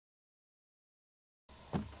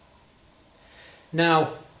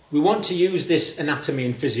Now, we want to use this anatomy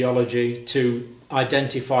and physiology to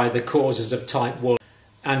identify the causes of type 1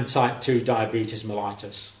 and type 2 diabetes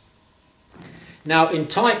mellitus. Now, in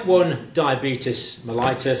type 1 diabetes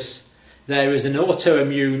mellitus, there is an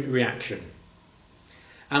autoimmune reaction.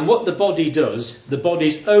 And what the body does, the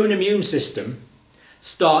body's own immune system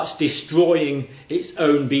starts destroying its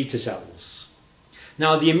own beta cells.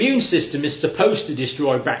 Now, the immune system is supposed to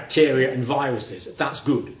destroy bacteria and viruses. That's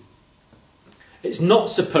good. It's not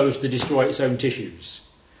supposed to destroy its own tissues.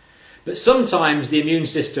 But sometimes the immune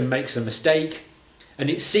system makes a mistake and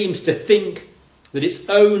it seems to think that its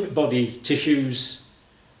own body tissues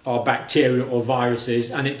are bacteria or viruses,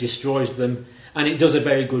 and it destroys them, and it does a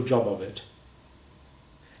very good job of it.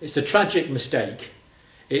 It's a tragic mistake.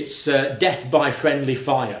 It's death by friendly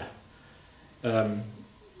fire.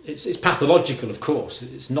 It's pathological, of course.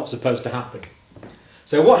 It's not supposed to happen.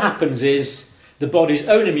 So what happens is the body's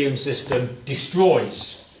own immune system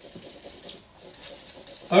destroys,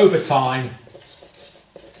 over time,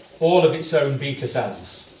 all of its own beta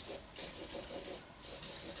cells.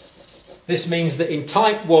 This means that in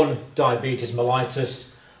type 1 diabetes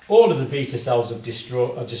mellitus, all of the beta cells are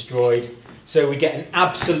destroyed, so we get an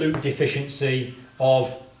absolute deficiency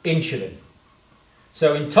of insulin.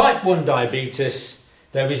 So in type 1 diabetes,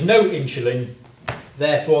 there is no insulin,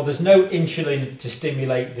 therefore there's no insulin to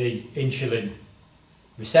stimulate the insulin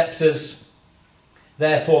receptors,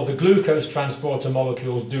 therefore the glucose transporter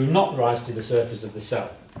molecules do not rise to the surface of the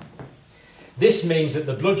cell. This means that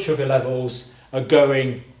the blood sugar levels are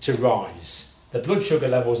going to rise. The blood sugar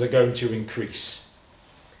levels are going to increase.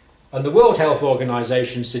 And the World Health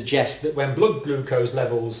Organization suggests that when blood glucose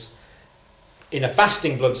levels in a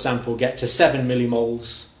fasting blood sample get to 7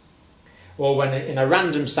 millimoles, or when in a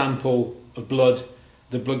random sample of blood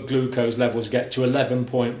the blood glucose levels get to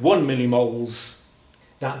 11.1 millimoles,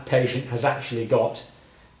 that patient has actually got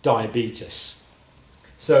diabetes.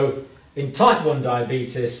 So in type 1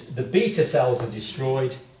 diabetes, the beta cells are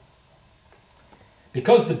destroyed.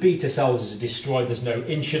 Because the beta cells are destroyed, there's no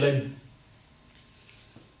insulin.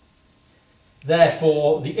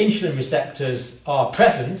 Therefore, the insulin receptors are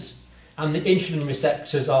present, and the insulin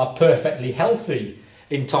receptors are perfectly healthy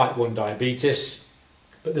in type 1 diabetes,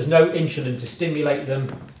 but there's no insulin to stimulate them.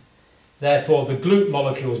 Therefore, the GLUT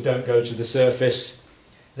molecules don't go to the surface.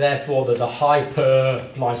 Therefore, there's a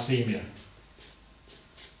hyperglycemia.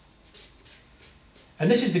 And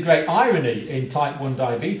this is the great irony in type 1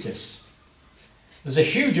 diabetes. There's a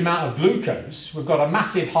huge amount of glucose. We've got a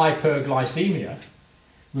massive hyperglycemia.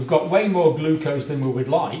 We've got way more glucose than we would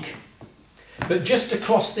like. But just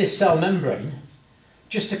across this cell membrane,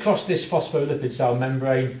 just across this phospholipid cell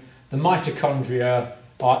membrane, the mitochondria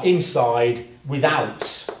are inside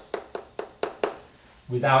without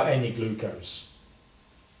any glucose.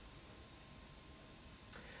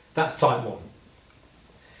 That's type 1.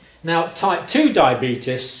 Now, type 2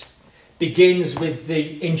 diabetes begins with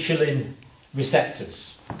the insulin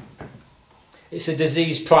receptors. It's a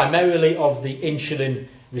disease primarily of the insulin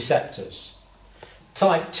receptors.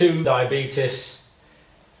 Type 2 diabetes,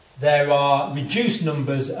 there are reduced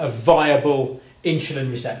numbers of viable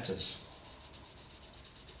insulin receptors.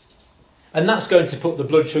 And that's going to put the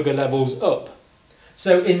blood sugar levels up.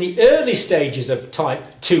 So in the early stages of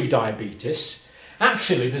type 2 diabetes,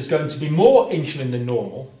 actually there's going to be more insulin than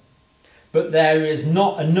normal, but there is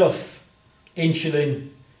not enough insulin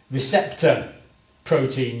receptor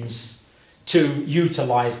proteins to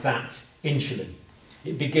utilise that insulin.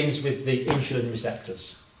 It begins with the insulin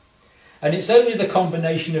receptors. And it's only the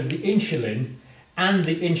combination of the insulin and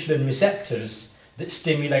the insulin receptors that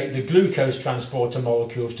stimulate the glucose transporter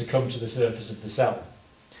molecules to come to the surface of the cell.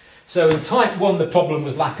 So in type 1 the problem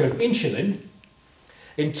was lack of insulin.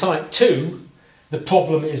 In type 2 the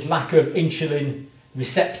problem is lack of insulin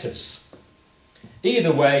receptors.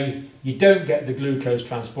 Either way, you don't get the glucose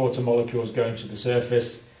transporter molecules going to the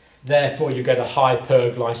surface, therefore you get a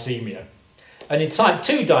hyperglycemia. And in type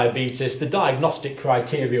 2 diabetes, the diagnostic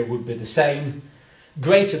criteria would be the same: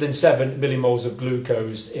 greater than 7 millimoles of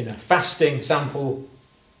glucose in a fasting sample,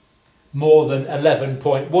 more than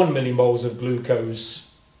 11.1 millimoles of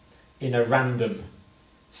glucose in a random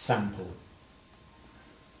sample.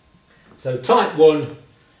 So type 1,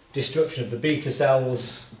 destruction of the beta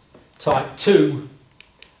cells. Type 2,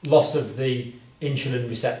 loss of the insulin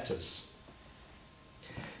receptors.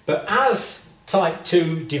 But as type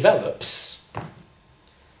 2 develops,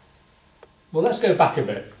 well, let's go back a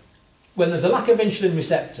bit. When there's a lack of insulin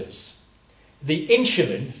receptors, the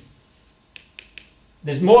insulin,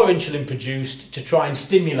 there's more insulin produced to try and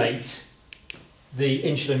stimulate the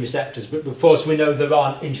insulin receptors. But of course we know there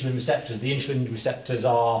aren't insulin receptors. The insulin receptors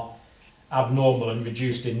are abnormal and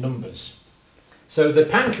reduced in numbers. So the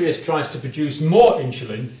pancreas tries to produce more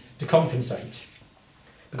insulin to compensate.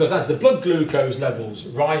 Because as the blood glucose levels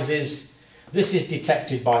rises, this is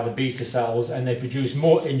detected by the beta cells and they produce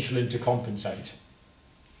more insulin to compensate.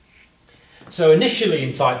 So initially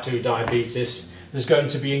in type 2 diabetes, there's going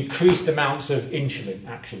to be increased amounts of insulin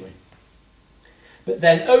actually. But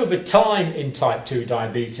then over time in type 2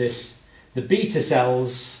 diabetes, the beta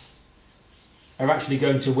cells are actually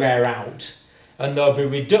going to wear out and there'll be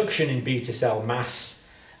reduction in beta cell mass,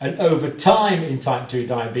 and over time in type 2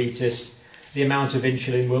 diabetes, the amount of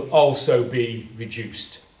insulin will also be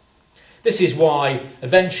reduced. This is why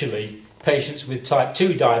eventually patients with type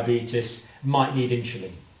 2 diabetes might need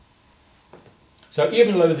insulin. So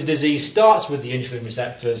even though the disease starts with the insulin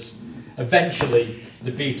receptors, eventually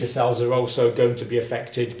the beta cells are also going to be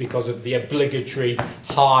affected because of the obligatory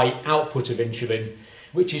high output of insulin,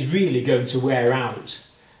 which is really going to wear out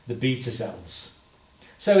the beta cells.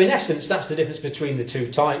 So in essence, that's the difference between the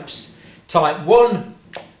two types. Type 1,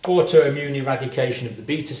 autoimmune eradication of the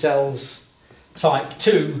beta cells. Type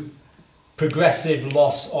 2, progressive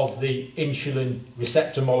loss of the insulin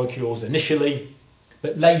receptor molecules initially,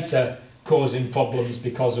 but later causing problems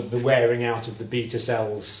because of the wearing out of the beta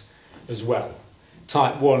cells as well.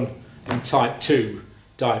 Type 1 and type 2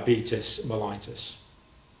 diabetes mellitus.